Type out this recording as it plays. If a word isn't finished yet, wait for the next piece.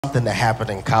something that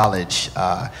happened in college,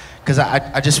 because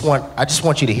I just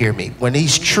want you to hear me. When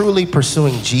he's truly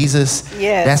pursuing Jesus,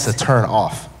 that's a turn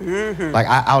off. Like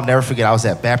I'll never forget, I was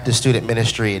at Baptist Student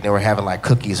Ministry and they were having like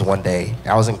cookies one day.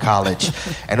 I was in college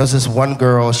and there was this one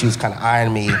girl, she was kind of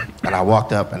eyeing me, and I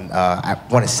walked up and I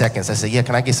wanted seconds. I said, yeah,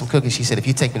 can I get some cookies? She said, if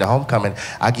you take me to homecoming,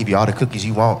 I'll give you all the cookies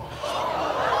you want.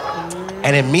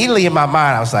 And immediately in my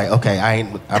mind, I was like, okay,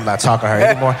 I'm not talking to her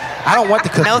anymore. I don't want the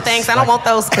cookies. No thanks, I don't want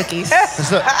those cookies.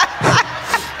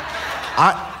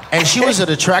 And she was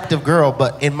an attractive girl,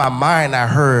 but in my mind, I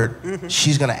heard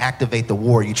she's gonna activate the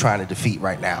war you're trying to defeat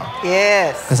right now.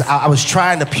 Yes. Because I was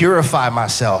trying to purify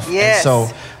myself. Yes. And so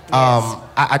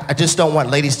I just don't want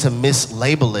ladies to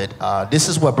mislabel it. This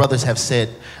is what brothers have said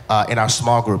in our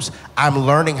small groups. I'm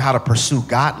learning how to pursue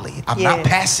godly. I'm not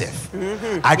passive.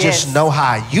 I just know how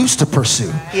I used to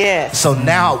pursue. Yes. So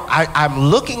now I'm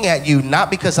looking at you not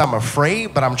because I'm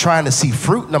afraid, but I'm trying to see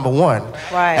fruit, number one.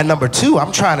 Right. And number two,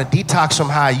 I'm trying to detox from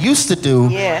how I used to do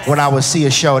when I would see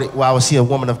a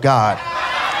woman of God.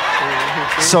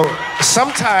 So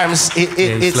sometimes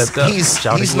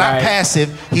he's not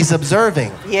passive, he's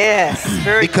observing. Yes.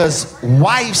 Because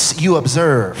wives you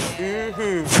observe,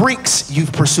 freaks you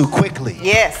pursue quickly.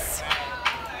 Yes.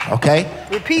 Okay?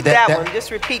 Repeat that one.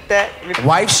 Just repeat that.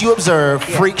 Wives you observe,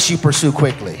 freaks you pursue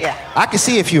quickly. Yeah. I can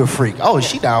see if you're a freak. Oh, is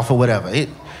she down for whatever?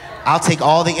 I'll take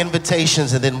all the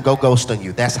invitations and then go ghost on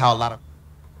you. That's how a lot of...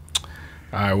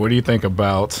 All right, what do you think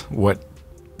about what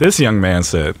this young man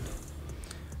said?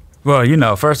 Well, you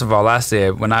know, first of all, I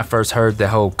said when I first heard the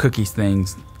whole cookies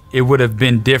things, it would have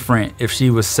been different if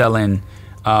she was selling,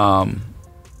 makeup.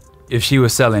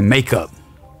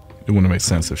 It wouldn't make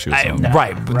sense if she was selling makeup.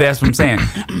 Right, but that's what I'm saying.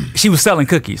 She was selling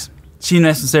cookies. She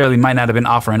necessarily might not have been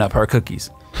offering up her cookies.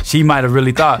 She might have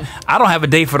really thought, I don't have a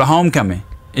date for the homecoming.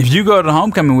 If you go to the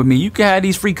homecoming with me, you can have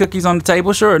these free cookies on the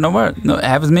table. Sure, no,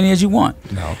 have as many as you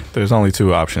want. No, there's only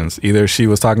two options. Either she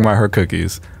was talking about her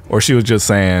cookies, or she was just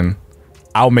saying,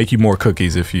 I'll make you more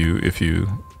cookies if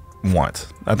you want.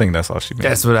 I think that's all she meant.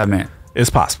 That's what I meant. It's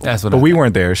possible. That's what but we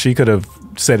weren't there. She could have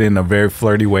said it in a very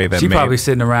flirty way that she probably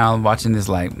sitting around watching this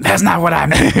like, that's not what I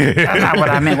meant. That's not what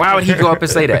I meant. Why would he go up and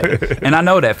say that? And I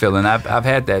know that feeling. I've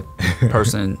had that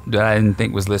person that I didn't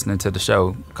think was listening to the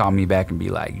show call me back and be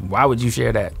like, why would you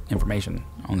share that information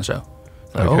on the show?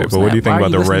 Like, okay, but what do you think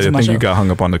about the rest? I think you got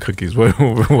hung up on the cookies. What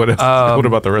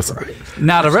about the rest of it?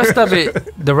 Now the rest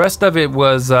of it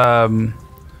was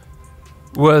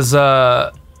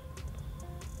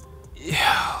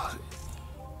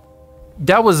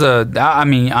that was I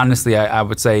mean, honestly, I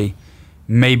would say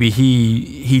maybe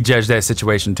he judged that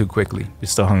situation too quickly. You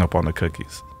still hung up on the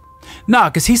cookies? No,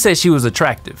 because he said she was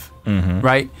attractive,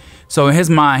 right? So in his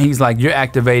mind, he's like, you're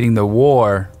activating the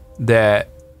war that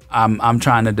I'm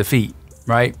trying to defeat.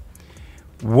 Right?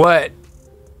 What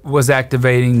was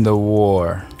activating the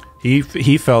war? He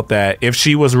felt that if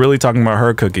she was really talking about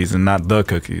her cookies and not the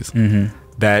cookies,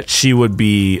 that she would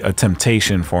be a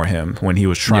temptation for him when he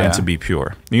was trying to be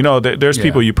pure. You know, there's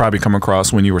people you probably come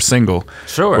across when you were single,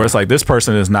 where it's like, this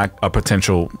person is not a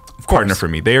potential partner for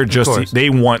me. They are just, they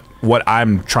want what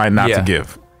I'm trying not to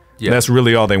give. That's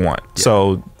really all they want.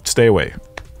 So stay away.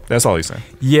 That's all he's saying.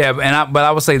 Yeah, but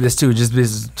I would say this too, just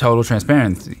this is total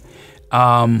transparency.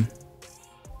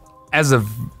 As a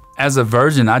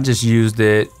virgin, I just used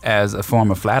it as a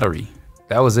form of flattery.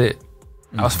 That was it.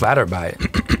 I was flattered by it.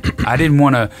 I didn't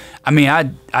want to. I mean,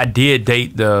 I did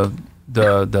date the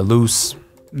loose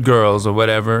girls or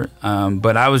whatever,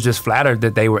 but I was just flattered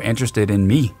that they were interested in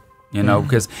me. You know,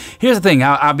 because here's the thing.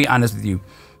 I'll be honest with you.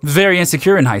 I was very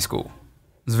insecure in high school.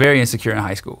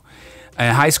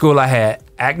 In high school, I had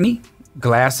acne,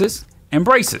 glasses, and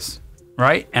braces.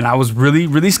 Right, and I was really,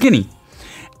 really skinny.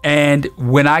 And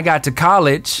when I got to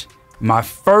college, my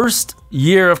first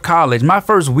year of college, my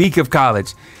first week of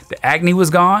college, the acne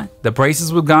was gone, the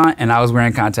braces were gone, and I was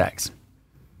wearing contacts.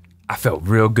 I felt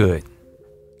real good.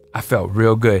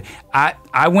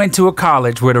 I went to a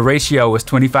college where the ratio was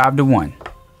 25-1.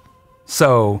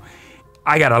 So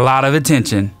I got a lot of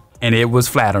attention, and it was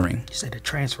flattering. You said a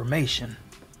transformation.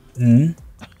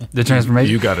 The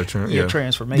transformation. You got a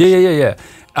transformation. Yeah.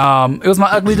 It was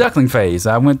my ugly duckling phase.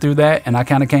 I went through that, and I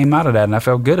kind of came out of that, and I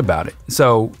felt good about it.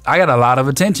 So I got a lot of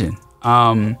attention,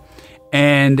 and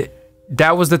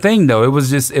that was the thing, though. It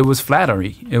was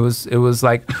flattery. It was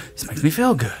like, this makes me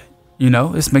feel good. You know,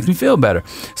 this makes me feel better.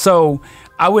 So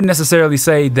I wouldn't necessarily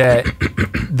say that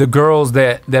the girls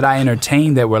that I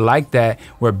entertained that were like that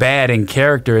were bad in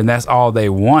character, and that's all they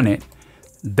wanted.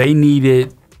 They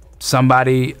needed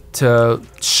somebody to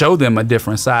show them a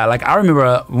different side. Like, I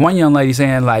remember one young lady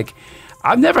saying, like,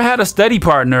 I've never had a study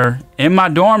partner in my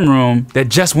dorm room that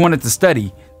just wanted to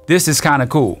study. this is kind of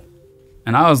cool.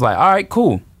 And I was like, all right,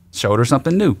 cool. Showed her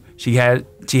something new. She had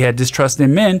distrust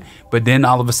in men, but then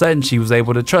all of a sudden she was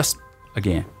able to trust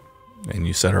again. And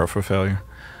you set her up for failure.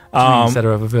 Set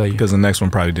her up for failure. Because the next one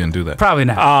probably didn't do that. Probably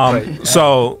not.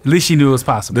 So at least she knew it was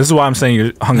possible. This is why I'm saying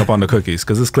you hung up on the cookies,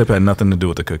 because this clip had nothing to do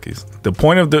with the cookies. The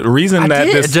point of the reason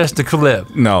just the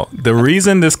clip. No, the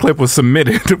reason this clip was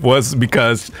submitted was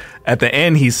because at the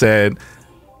end he said,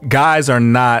 guys are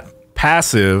not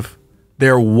passive.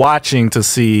 They're watching to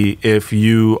see if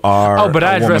you are. Oh, but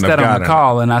I addressed that on the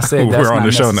call, and I said that's we're on not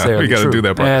the show now. We got to do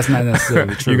that part. Yeah, that's not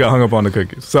necessarily true. You got hung up on the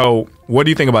cookies. So, what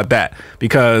do you think about that?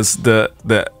 Because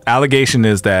the allegation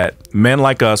is that men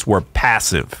like us were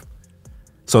passive.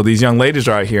 So these young ladies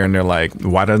are out here, and they're like,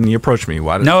 "Why doesn't he approach me?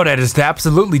 Why?" No, that is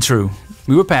absolutely true.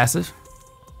 We were passive.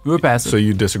 We were passive. So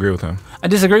you disagree with him? I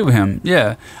disagree with him.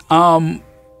 Yeah.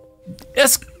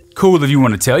 It's cool if you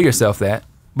want to tell yourself that,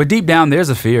 but deep down there's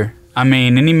a fear. I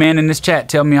mean, any man in this chat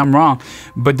tell me I'm wrong,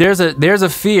 but there's a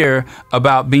fear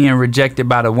about being rejected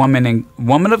by the woman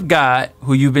of God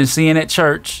who you've been seeing at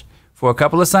church for a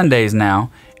couple of Sundays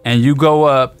now, and you go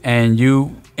up and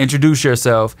you introduce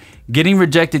yourself. Getting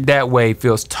rejected that way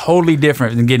feels totally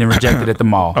different than getting rejected at the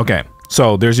mall. Okay,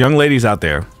 so there's young ladies out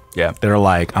there that are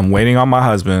like, I'm waiting on my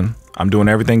husband. I'm doing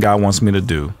everything God wants me to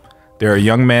do. There are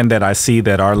young men that I see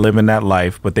that are living that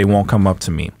life, but they won't come up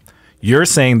to me. You're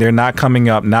saying they're not coming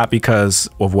up not because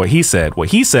of what he said. What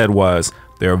he said was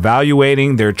they're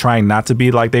evaluating. They're trying not to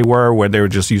be like they were, where they were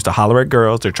just used to holler at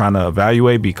girls. They're trying to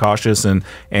evaluate, be cautious, and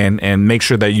make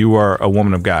sure that you are a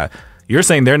woman of God. You're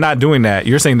saying they're not doing that.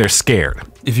 You're saying they're scared.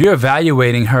 If you're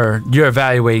evaluating her, you're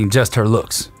evaluating just her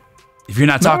looks. If you're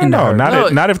not talking to her,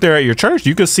 not if they're at your church.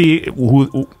 You could see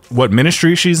what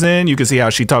ministry she's in. You can see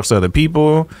how she talks to other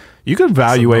people. You could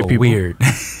evaluate people. Weird.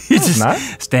 You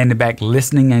just standing back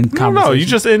listening and conversation. No, you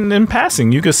just in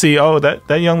passing. You could see,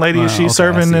 that young lady, she's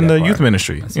serving in the youth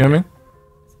ministry. You know what I mean?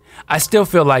 I still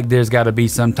feel like there's got to be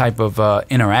some type of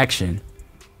interaction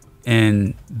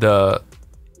in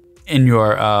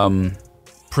your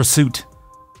pursuit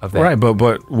of that. Right,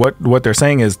 but what they're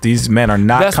saying is these men are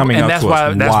not coming up to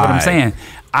us. That's what I'm saying.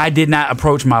 I did not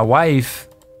approach my wife.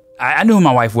 I knew who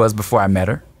my wife was before I met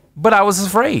her, but I was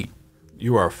afraid.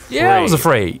 You are afraid? Yeah, I was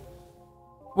afraid.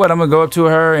 What, I'm going to go up to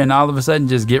her and all of a sudden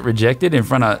just get rejected in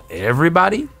front of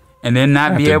everybody? And then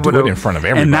not be able to in front of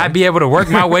everybody. And not be able to work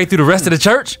my way through the rest of the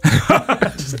church?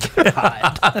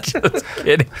 Just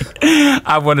kidding.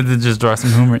 I wanted to just draw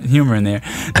some humor in there.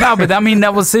 No, but I mean,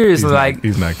 that was seriously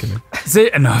he's not kidding.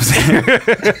 No, I'm saying.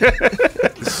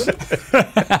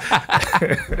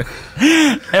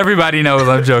 Everybody knows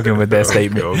I'm joking with that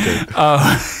statement. Okay.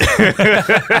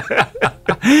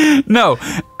 No,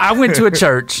 I went to a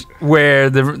church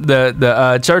where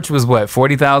the church was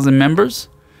 40,000 members,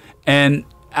 and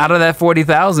out of that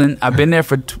 40,000,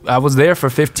 I was there for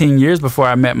 15 years before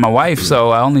I met my wife. So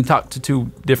I only talked to 2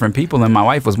 different people, and my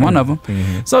wife was one of them.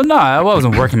 Mm-hmm. So no, I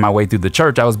wasn't working my way through the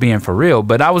church. I was being for real,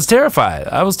 but I was terrified.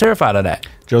 I was terrified of that.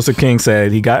 Joseph King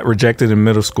said he got rejected in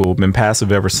middle school, been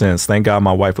passive ever since. Thank God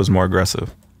my wife was more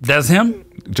aggressive. That's him?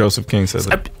 Joseph King says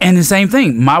that. And the same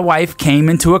thing. My wife came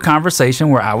into a conversation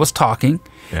where I was talking,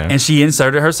 and she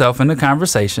inserted herself in the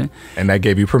conversation. And that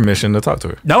gave you permission to talk to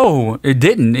her? No, it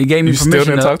didn't. It gave me permission. You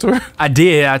still didn't talk to her? I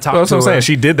did. I talked to her. That's what I'm saying.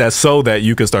 She did that so that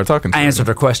you could start talking to her. I answered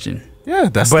her question. Yeah,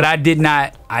 but I did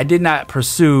not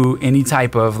pursue any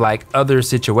type of other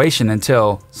situation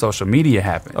until social media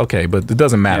happened. Okay, but it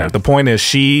doesn't matter. Yeah. The point is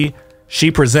she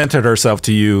presented herself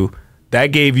to you. That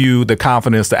gave you the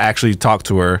confidence to actually talk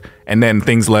to her, and then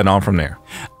things led on from there.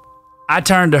 I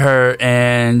turned to her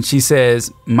and she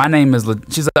says, she's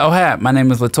like, oh, hi, my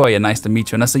name is LaToya. Nice to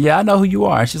meet you. And I said, yeah, I know who you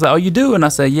are. And she's like, oh, you do? And I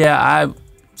said, yeah, I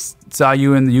saw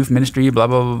you in the youth ministry, blah,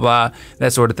 blah, blah, blah,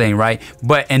 that sort of thing, right?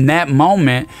 But in that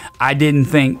moment, I didn't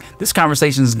think this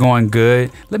conversation is going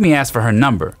good. Let me ask for her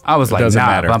number. I was like,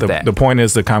 nah, bump that. The point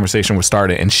is the conversation was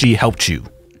started and she helped you.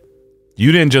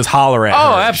 You didn't just holler at her.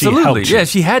 Oh, absolutely. Yeah,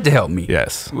 she had to help me.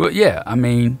 Yes. Well, yeah, I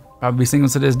mean, probably single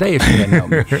to this day if she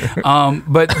hadn't helped me.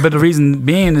 But the reason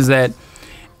being is that,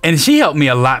 and she helped me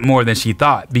a lot more than she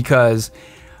thought, because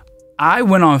I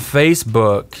went on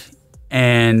Facebook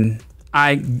and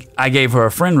I gave her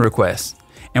a friend request.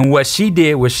 And what she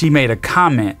did was she made a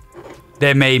comment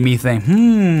that made me think,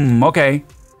 okay,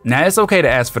 now it's okay to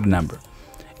ask for the number.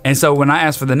 And so when I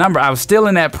asked for the number, I was still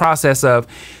in that process of,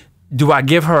 do I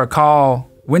give her a call?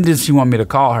 When does she want me to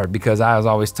call her? Because I was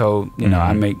always told,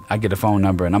 I get a phone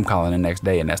number and I'm calling the next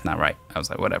day, and that's not right. I was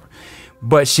like, whatever.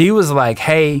 But she was like,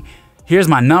 hey, here's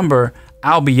my number.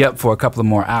 I'll be up for a couple of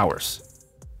more hours.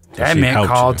 That meant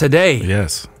call today.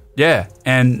 Yes. Yeah,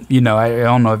 and you know, I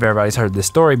don't know if everybody's heard this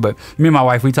story, but me and my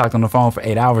wife, we talked on the phone for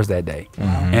 8 hours that day,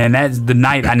 and that's the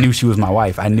night I knew she was my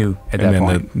wife. I knew at that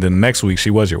point. The next week she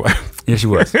was your wife. Yeah, she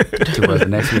was. She was the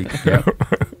next week. Yep.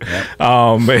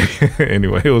 But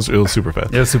anyway, it was super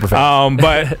fast. It was super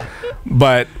fast.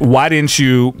 But why didn't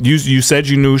you? You said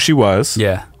you knew she was.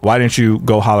 Yeah. Why didn't you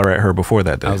go holler at her before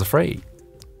that day? I was afraid.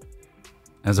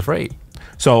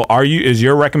 So is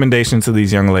your recommendation to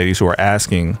these young ladies who are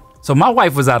asking? So my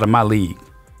wife was out of my league.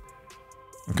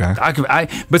 Okay.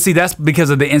 But see, that's because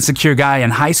of the insecure guy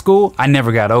in high school. I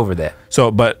never got over that.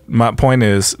 So, but my point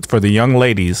is, for the young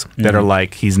ladies that are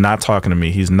like, he's not talking to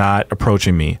me, he's not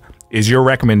approaching me, is your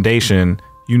recommendation,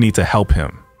 you need to help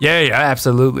him? Yeah,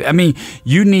 absolutely. I mean,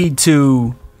 you need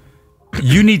to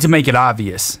make it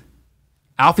obvious.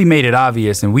 Alfie made it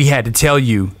obvious, and we had to tell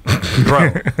you,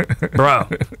 bro,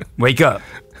 wake up.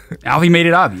 Alfie made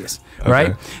it obvious,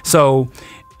 right? So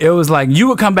it was like you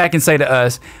would come back and say to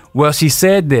us, well, she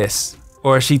said this,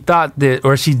 or she thought that,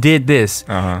 or she did this.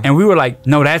 And we were like,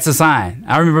 no, that's a sign.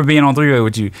 I remember being on three-way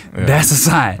with you. Yeah. That's a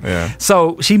sign. Yeah.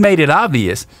 So she made it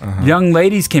obvious. Young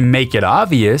ladies can make it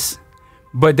obvious,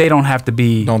 but they don't have to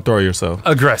be... Don't throw yourself.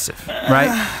 ...aggressive,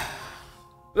 right?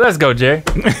 Let's go, Jerry.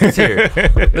 Let's hear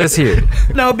it. Let's hear it.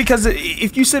 No, because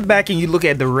if you sit back and you look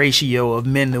at the ratio of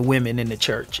men to women in the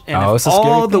church, and if it's a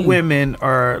all scary the women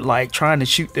are like trying to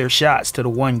shoot their shots to the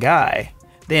one guy,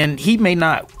 then he may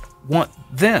not want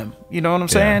them. You know what I'm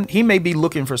saying? He may be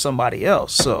looking for somebody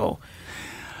else. So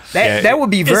that would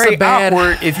be very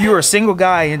awkward if you're a single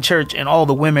guy in church and all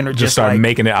the women are just start like,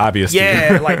 making it obvious.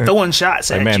 Yeah, like throwing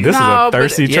shots at man, you. this is a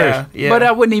thirsty church. Yeah. But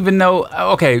I wouldn't even know.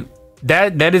 Okay,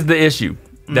 that is the issue.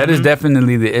 That is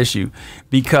definitely the issue,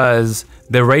 because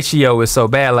the ratio is so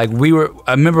bad. Like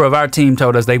a member of our team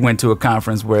told us they went to a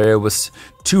conference where it was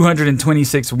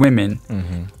 226 women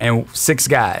and 6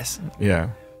 guys.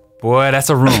 Yeah. Boy, that's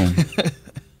a room.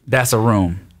 That's a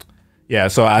room. Yeah.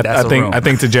 So I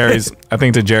think to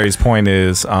Jerry's point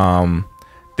is,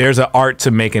 there's an art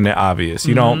to making it obvious.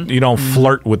 You don't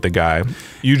flirt with the guy.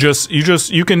 You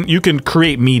can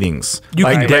create meetings.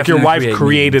 Like your wife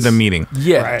created a meeting.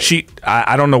 Yeah. Right.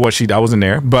 I don't know what I wasn't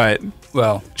there, but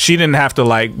she didn't have to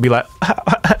be like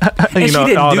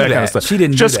all that kind of stuff. She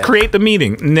didn't just create the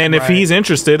meeting, and then if he's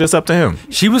interested, it's up to him.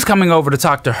 She was coming over to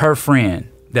talk to her friend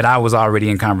that I was already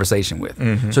in conversation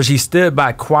with. So she stood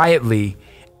by quietly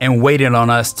and waited on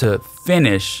us to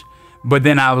finish. But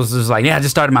then I was just like, I just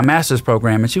started my master's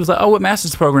program. And she was like, oh, what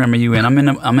master's program are you in? I'm in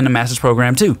a master's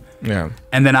program too. Yeah.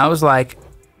 And then I was like,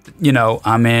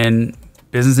 I'm in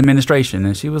business administration.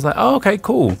 And she was like, oh, okay,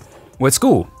 cool. What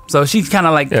school? So she kind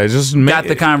of got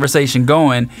the conversation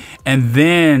going. And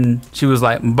then she was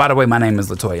like, by the way, my name is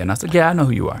LaToya. And I said, yeah, I know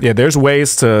who you are. Yeah, there's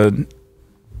ways to,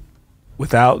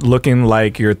 without looking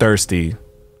like you're thirsty,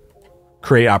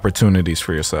 create opportunities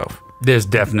for yourself. There's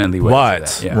definitely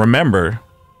ways to that. Remember,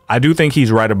 I do think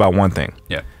he's right about one thing.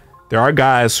 Yeah. There are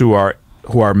guys who are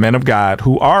men of God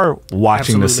who are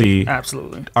watching to see.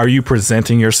 Absolutely. Are you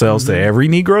presenting yourselves to every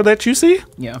Negro that you see?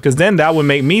 Yeah. Because then that would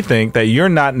make me think that you're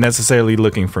not necessarily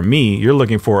looking for me. You're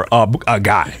looking for a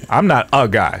guy. I'm not a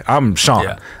guy. I'm Sean.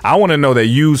 Yeah. I want to know that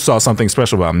you saw something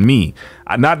special about me.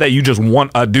 Not that you just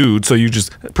want a dude, so you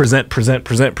just present.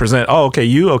 Oh, okay,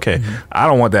 you? Okay. I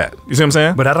don't want that. You see what I'm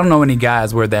saying? But I don't know any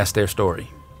guys where that's their story.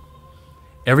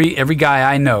 Every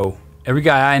guy I know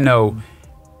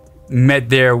met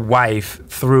their wife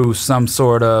through some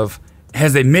sort of,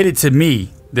 has admitted to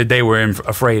me that they were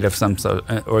afraid of some sort,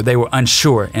 or they were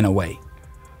unsure in a way.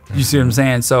 You see what I'm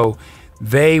saying? So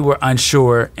they were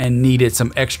unsure and needed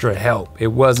some extra help. It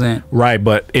wasn't right.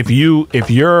 But if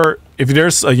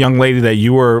there's a young lady that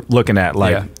you were looking at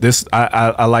this,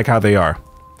 I like how they are,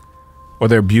 or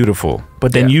they're beautiful,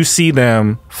 but then you see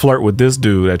them flirt with this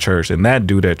dude at church and that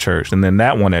dude at church and then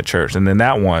that one at church and then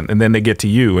that one, and then they get to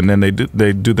you and then they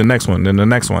do the next one, then the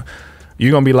next one.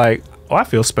 You're gonna be like, oh, I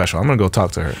feel special. I'm gonna go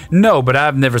talk to her. No, but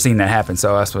I've never seen that happen.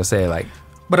 So that's what I say.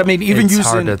 But I mean, it's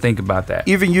hard to think about that.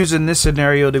 Even using this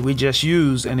scenario that we just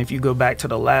used, and if you go back to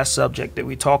the last subject that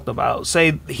we talked about,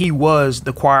 say he was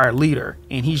the choir leader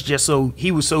and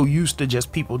he was so used to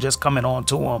just people just coming on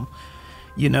to him.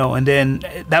 And then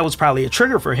that was probably a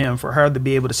trigger for her to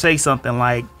be able to say something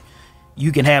like,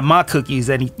 you can have my cookies,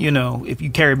 and if you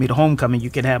carry me to homecoming, you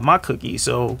can have my cookies.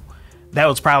 So that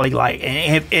was probably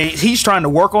and he's trying to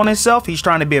work on himself. He's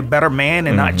trying to be a better man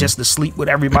and not just to sleep with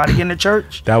everybody in the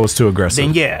church. That was too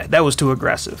aggressive. Then that was too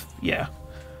aggressive. Yeah.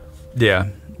 Yeah.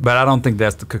 But I don't think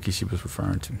that's the cookie she was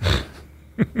referring to.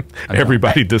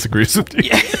 Everybody disagrees with you.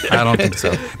 I don't think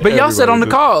so. But y'all said on the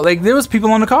call, like there was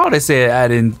people on the call that said I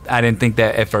didn't think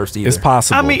that at first either. It's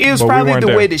possible. I mean, it was probably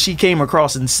the way that she came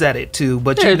across and said it too.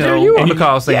 But you know, you on the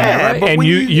call saying that, right? And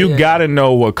you gotta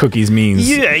know what cookies means.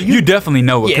 Yeah, you definitely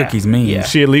know what cookies mean. Yeah.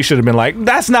 She at least should have been like,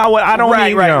 "That's not what I don't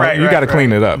need." You got to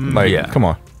clean it up. Like, come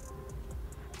on,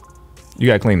 you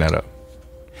got to clean that up.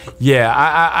 Yeah,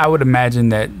 I would imagine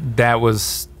that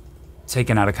was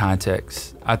taken out of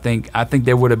context. I think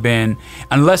there would have been,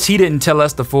 unless he didn't tell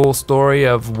us the full story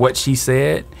of what she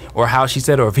said or how she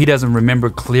said it, or if he doesn't remember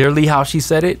clearly how she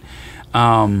said it.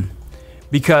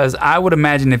 Because I would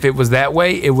imagine if it was that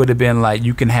way, it would have been like,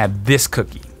 you can have this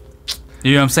cookie.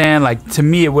 You know what I'm saying? Like, to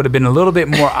me, it would have been a little bit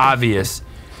more obvious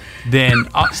than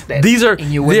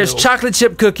there's chocolate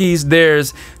chip cookies,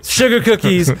 there's sugar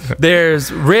cookies,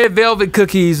 there's red velvet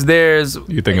cookies, there's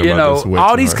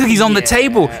all these cookies on the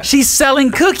table. She's selling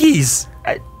cookies.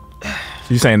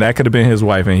 You saying that could have been his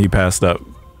wife and he passed up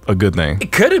a good thing?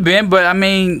 It could have been, but I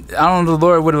mean, I don't know if the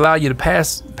Lord would allow you to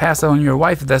pass on your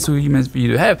wife if that's who he meant for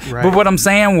you to have. Right. But what I'm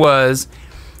saying was,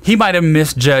 he might have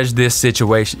misjudged this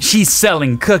situation. She's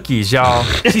selling cookies, y'all.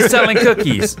 She's selling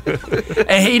cookies.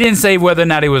 And he didn't say whether or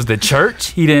not it was the church.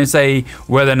 He didn't say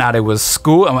whether or not it was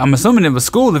school. I'm assuming it was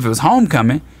school if it was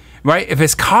homecoming, right? If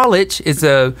it's college, it's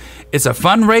a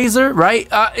fundraiser, right?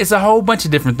 It's a whole bunch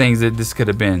of different things that this could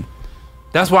have been.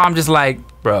 That's why I'm just like,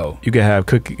 bro. You can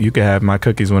have my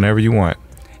cookies whenever you want.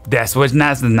 That's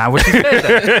not what you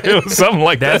said. It was something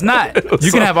like that. That's not.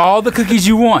 You can have all the cookies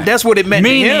you want. That's what it meant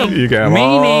to him. You can have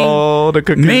all the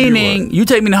cookies you want. You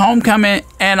take me to homecoming,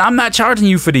 and I'm not charging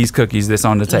you for these cookies that's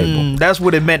on the table. That's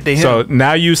what it meant to him. So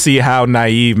now you see how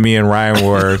naive me and Ryan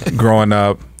were growing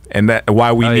up, and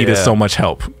why we needed so much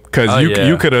help. Because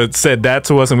you could have said that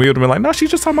to us, and we would have been like, "No, she's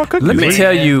just talking about cookies." Let me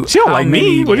tell you, she don't like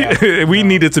me. We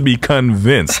needed to be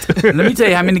convinced. Let me tell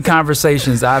you how many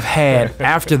conversations I've had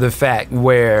after the fact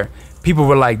where people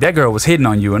were like, "That girl was hitting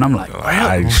on you," and I'm like,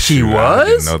 "Well, she was." I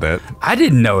didn't know that. I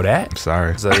didn't know that. I'm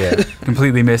sorry. So yeah,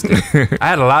 completely missed it. I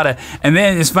had a lot of, and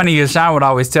then it's funny because Sean would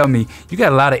always tell me, "You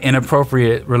got a lot of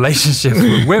inappropriate relationships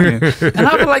with women," and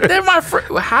I was like, "They're my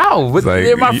how?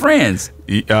 They're my friends."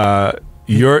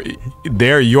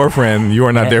 They're your friend. You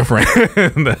are not their friend.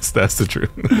 That's the truth.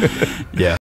 Yeah.